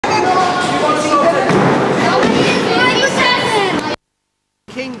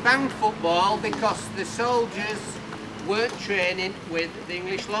playing bang football because the soldiers weren't training with the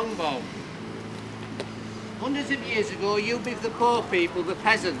English longbow. Hundreds of years ago, you be the poor people, the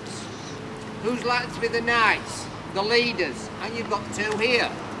peasants. Who's likely to be the knights, the leaders? And you've got two here.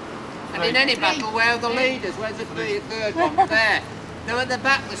 And in any battle, where are the leaders? Where's the third one? There. They're at the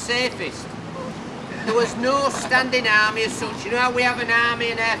back, the safest. There was no standing army as such. You know how we have an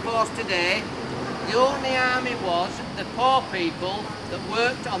army and air force today? The only army was the poor people that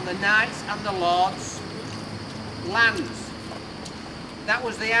worked on the knights and the lords' lands. That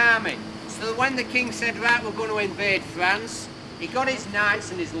was the army. So when the king said, right, we're going to invade France, he got his knights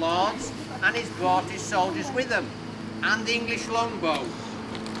and his lords, and he's brought his soldiers with him, and the English longbow.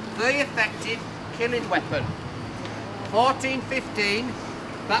 Very effective killing weapon. 1415,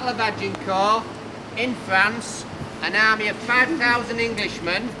 Battle of Agincourt, in France, an army of 5,000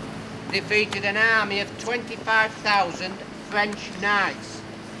 Englishmen defeated an army of 25,000 French knights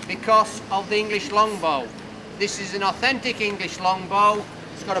because of the English longbow. This is an authentic English longbow.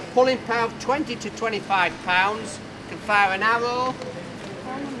 It's got a pulling power of 20 to 25 pounds. Can fire an arrow.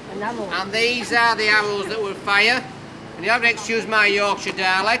 And these are the arrows that will fire. And you have to excuse my Yorkshire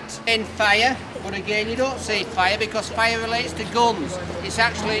dialect. In fire, but again you don't see fire because fire relates to guns. It's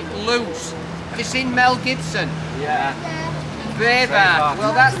actually loose. Have you seen Mel Gibson? Yeah. Braveheart.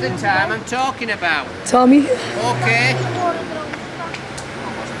 Well, that's the time I'm talking about. Tommy. Okay.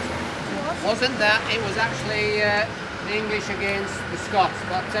 Wasn't that? It was actually the English against the Scots.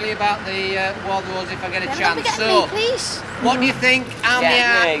 But I'll tell you about the War of the Roses if I get a chance. So, what do you think? How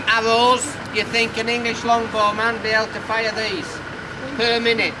many arrows do you think an English longbow man be able to fire these per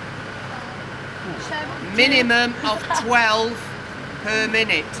minute? Minimum of 12 per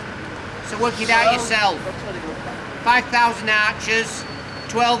minute. So work it out yourself. 5,000 archers,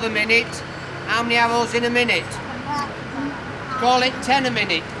 12 a minute. How many arrows in a minute? Call it 10 a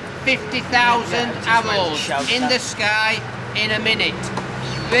minute. 50,000 arrows in the sky in a minute.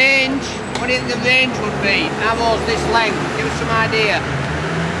 Range, what do you think the range would be? Arrows this length, give us some idea.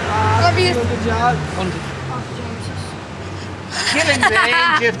 Killing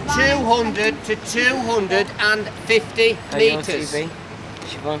range of 200 to 250 metres.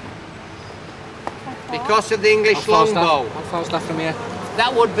 Because of the English longbow. How far is that from here?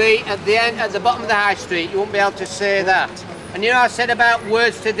 That would be at the end, at the bottom of the high street. You won't be able to say that. And you know I said about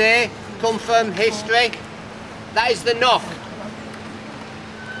words today come from history? That is the knock.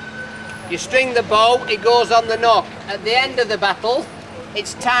 You string the bow, it goes on the knock. At the end of the battle,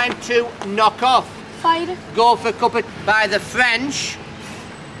 it's time to knock off. Fire. Go for a cup of... By the French,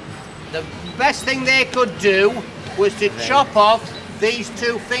 the best thing they could do was to chop off these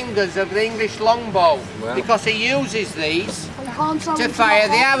two fingers of the English longbow, because he uses these to fire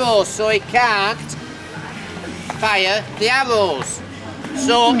the arrows, so he can't fire the arrows.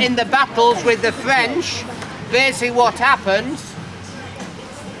 So in the battles with the French, basically what happens,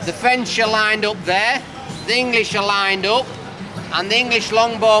 the French are lined up there, the English are lined up, and the English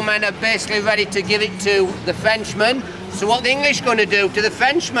longbowmen are basically ready to give it to the Frenchmen. So what the English are going to do to the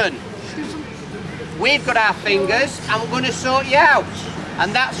Frenchmen? We've got our fingers and we're going to sort you out.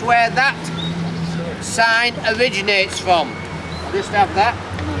 And that's where that sign originates from. I'll just have that.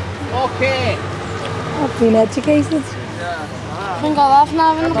 Okay. I've been educated. I think I'll have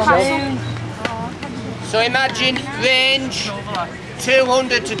now in the castle. So imagine range,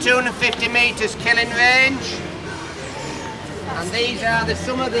 200 to 250 metres killing range. And these are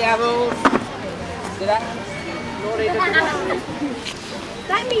some of the arrows.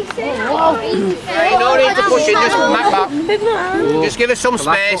 Let me see. No need to push it, just back up. Just give us some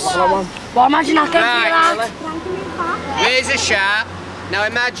space. Well, imagine I can Right. Razor sharp. Now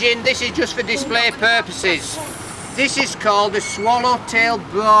imagine this is just for display purposes. This is called a swallow-tailed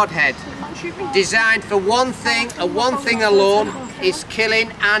broadhead. Designed for one thing, and one thing alone, is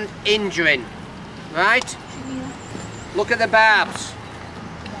killing and injuring. Right? Look at the barbs.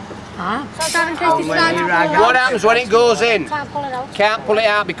 What happens when it goes in? Can't pull it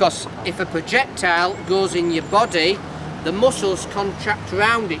out because if a projectile goes in your body, the muscles contract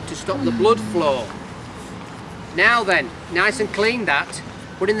around it to stop the blood flow. Now then, nice and clean that.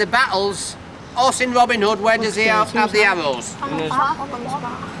 But in the battles, us in Robin Hood, where does he have the arrows?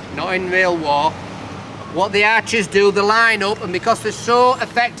 Not in real war. What the archers do, they line up, and because they're so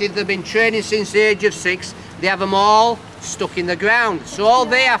effective, they've been training since the age of 6, they have them all stuck in the ground. So all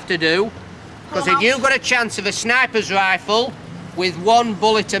they have to do, because if you've got a chance of a sniper's rifle with 1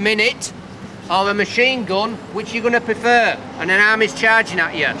 bullet a minute, or a machine gun, which you're going to prefer? And an army's charging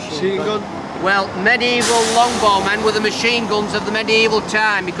at you. Machine gun. Well, medieval longbowmen were the machine guns of the medieval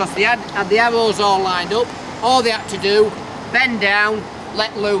time because they had the arrows all lined up. All they had to do, bend down,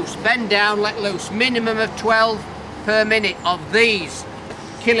 let loose. Bend down, let loose. Minimum of 12 per minute of these.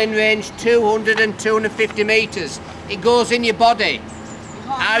 Killing range 200 and 250 metres. It goes in your body.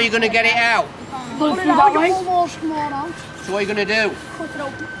 How are you going to get it out? Put it out, almost come on out. So what are you going to do? Cut it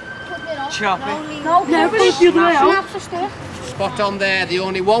open. Chop it. No, but it's the other way out. Spot on there. The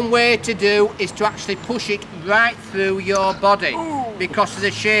only one way to do is to actually push it right through your body because of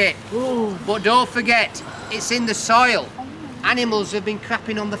the shape. But don't forget, it's in the soil. Animals have been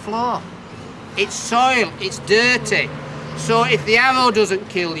crapping on the floor. It's soil, it's dirty. So if the arrow doesn't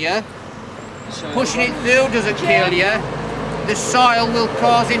kill you, pushing it through doesn't kill you, the soil will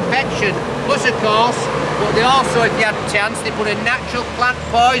cause infection. Plus of course, but they also, if you had a chance, they put a natural plant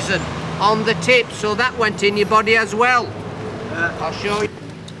poison on the tip, so that went in your body as well. I'll show you.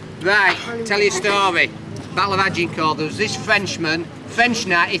 Right, tell you a story. Battle of Agincourt, there was this Frenchman, French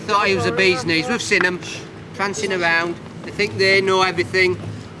knight, he thought he was a bee's knees. We've seen him prancing around, they think they know everything.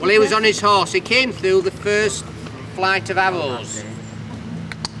 Well, he was on his horse, he came through the first flight of arrows.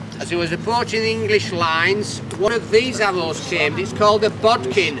 As he was approaching the English lines, one of these arrows came. It's called a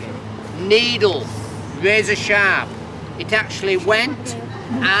bodkin, needle, razor sharp. It actually went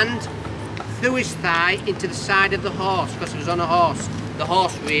and through his thigh into the side of the horse, because he was on a horse. The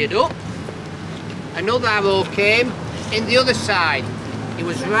horse reared up. Another arrow came in the other side. He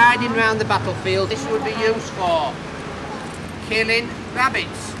was riding round the battlefield. This would be used for killing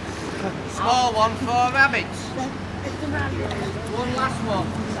rabbits. Small one for rabbits. One last one.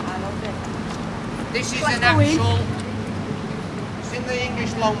 This is an actual, it's in the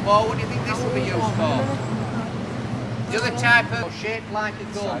English longbow. What do you think this will be used for? The other type of shaped like a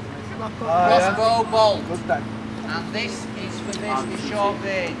gun. Crossbow bolt. And this is for basically short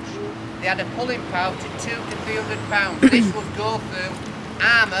range. They had a pulling power to 200 to 300 pounds. This would go through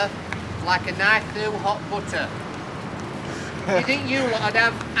armour like a knife through hot butter. Do you think you lot would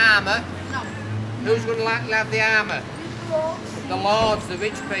have armour? No. Who's going to have the armour? The lords, the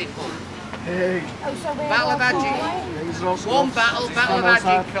rich people. Hey. Battle of Agincourt. One battle of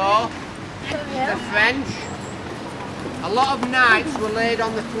Agincourt. The French. A lot of knights were laid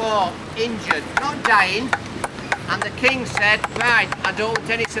on the floor, injured, not dying. And the king said, right, I don't want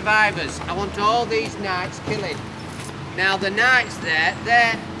any survivors. I want all these knights killing. Now the knights there,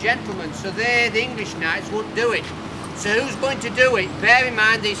 they're gentlemen, so the English knights won't do it. So who's going to do it? Bear in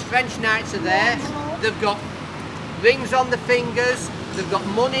mind these French knights are there. They've got rings on the fingers. They've got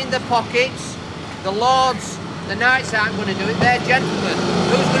money in their pockets. The lords, the knights aren't going to do it. They're gentlemen.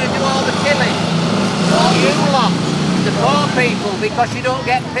 Who's going to do all the killing? All you lot. The poor people, because you don't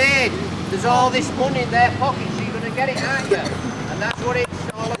get paid. There's all this money in their pockets, so you're going to get it, aren't you? And that's what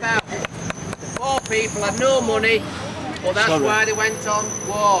it's all about. The poor people had no money, but that's why they went on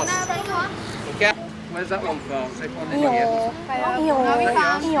wars. Okay. Where's that one from?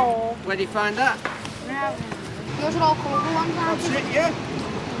 Where do you find that? Those are all coloured ones, aren't That's they? it, yeah.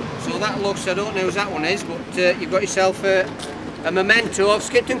 So that looks, I don't know who that one is, but you've got yourself a memento of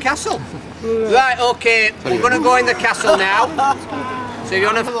Skipton Castle. Right, okay, we're going to go in the castle now. So if you're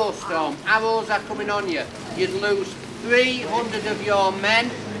on a arrow storm, arrows are coming on you. You'd lose 300 of your men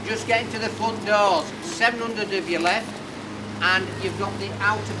just getting to the front doors, 700 of you left, and you've got the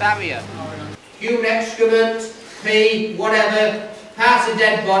outer barrier. Human excrement, pee, whatever, parts of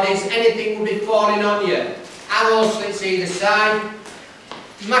dead bodies, anything will be falling on you. Arrow slits either side,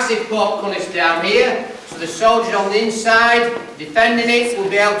 massive portcullis down here, so the soldiers on the inside defending it will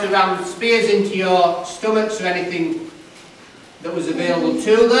be able to ram spears into your stomachs or anything that was available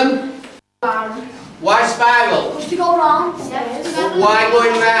to them. Why spiral? Just to go round. But why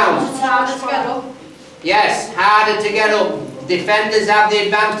going round? It's harder to get up. Yes, harder to get up. Defenders have the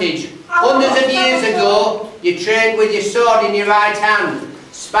advantage. Hundreds of years ago, you trained with your sword in your right hand.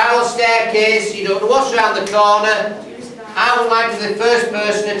 Spiral staircase, you don't know what's around the corner. I would like to be the first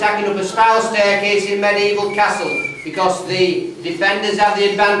person attacking up a spiral staircase in medieval castle because the defenders have the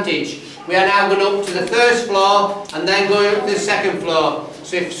advantage. We are now going up to the first floor and then going up to the second floor.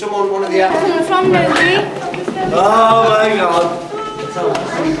 So if someone, one of the other... From Rezzie. Oh my god.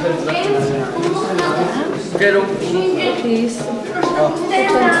 Get up. Please.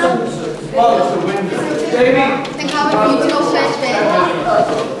 Baby. Think how we need to go first, baby.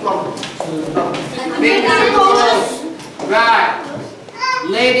 Right.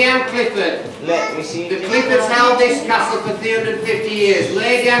 Lady Anne Clifford. Let me see. The Cliffords held this castle for 350 years.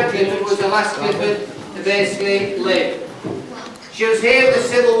 Lady Anne Clifford was the last Clifford to basically live. She was here in the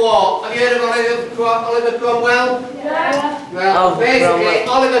Civil War. Have you heard of Oliver Cromwell? Yeah. Well, basically,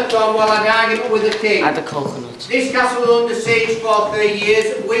 Oliver Cromwell had an argument with the king. Add a coconut. This castle was under siege for 3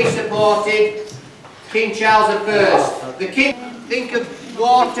 years. We supported King Charles I. The king think of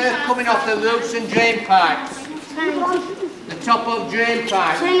water coming off the roofs and drain pipes. The top of drain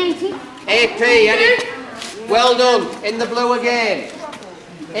pipes. AP, any? Well done. In the blue again.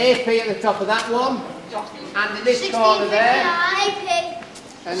 AP at the top of that one. And in this corner there.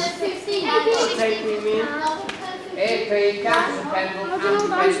 And AP, Council Pendle, and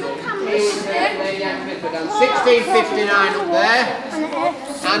Pendle. 1659 up there.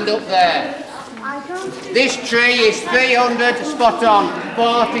 And up there. This tree is 300 spot on,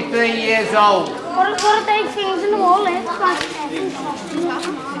 43 years old. What are they things in the wall? It's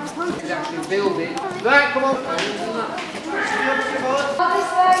actually building. Right, come on.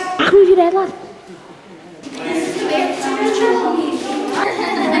 Who's your dad, lad? He's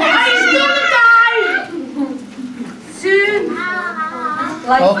gonna die! Soon.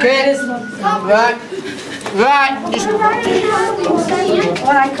 Okay. Right. Right. Just...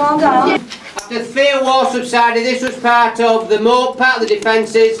 Alright, calm down. After the fear war subsided, this was part of the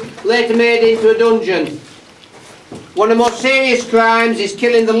defences, later made into a dungeon. One of the most serious crimes is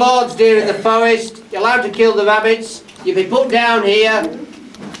killing the Lord's deer in the forest. You're allowed to kill the rabbits. You'll be put down here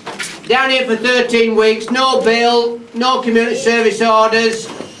for 13 weeks, no bail, no community service orders.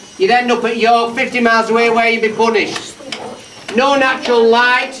 You'd end up at York, 50 miles away, where you'd be punished. No natural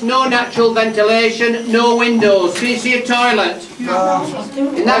light, no natural ventilation, no windows. Can you see a toilet?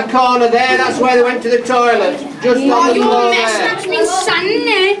 In that corner there, that's where they went to the toilet. Just on the floor there.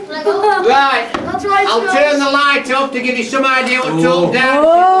 Right, I'll turn the light up to give you some idea what to look down.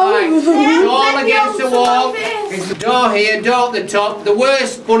 It's all against the wall. Door here, door at the top. The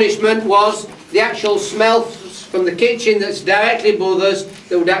worst punishment was the actual smell from the kitchen that's directly above us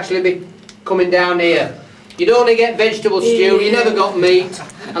that would actually be coming down here. You'd only get vegetable stew, you never got meat.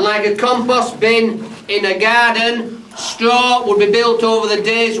 And like a compost bin in a garden, straw would be built over the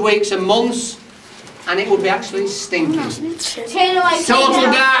days, weeks and months, and it would be actually stinking. Total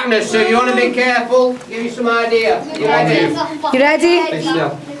darkness, so if you want to be careful, give you some idea. You ready? You ready?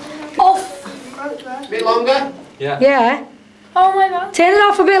 Off. A bit longer? Yeah. Oh my god. Turn it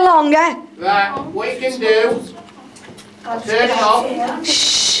off a bit longer. Right, what you can do, turn it off.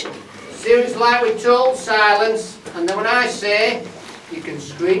 Shh. See what it's like with total silence, and then when I say, you can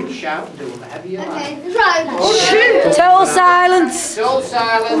scream, shout, do whatever you like. Right. Total silence. Total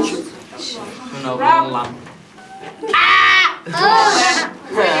silence. Turn the light on.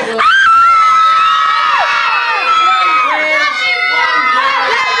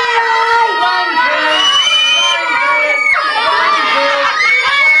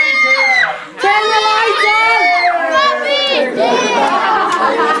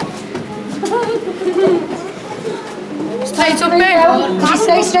 Straight up, mate. Did you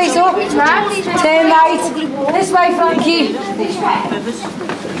say straight up? Turn right. This way, Frankie.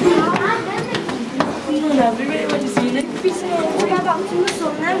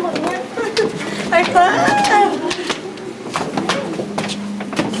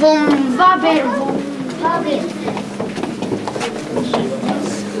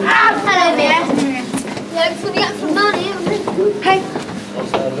 Hey.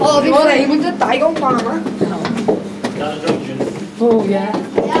 Oh, je moet de tijd opvangen. Oh, yeah.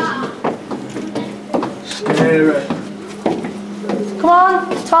 Scary. Come on,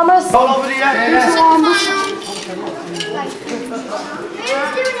 Thomas. All over the edge.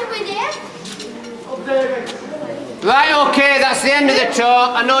 Right, okay, that's the end of the tour.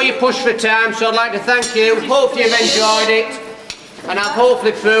 I know you pushed for time, so I'd like to thank you. Hopefully you've enjoyed it. And I've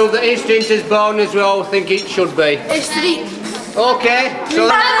hopefully proved that history isn't as boring as we all think it should be. History. Okay, so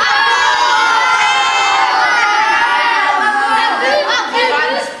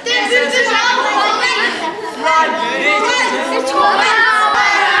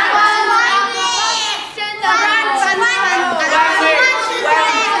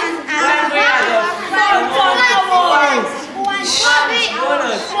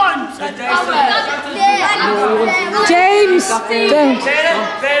James!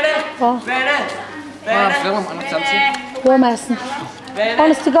 Don't. You're messing.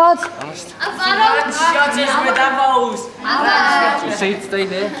 Honest to God. Shotters with avos. Stay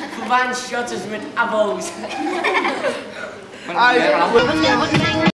there. Van shotters with avos.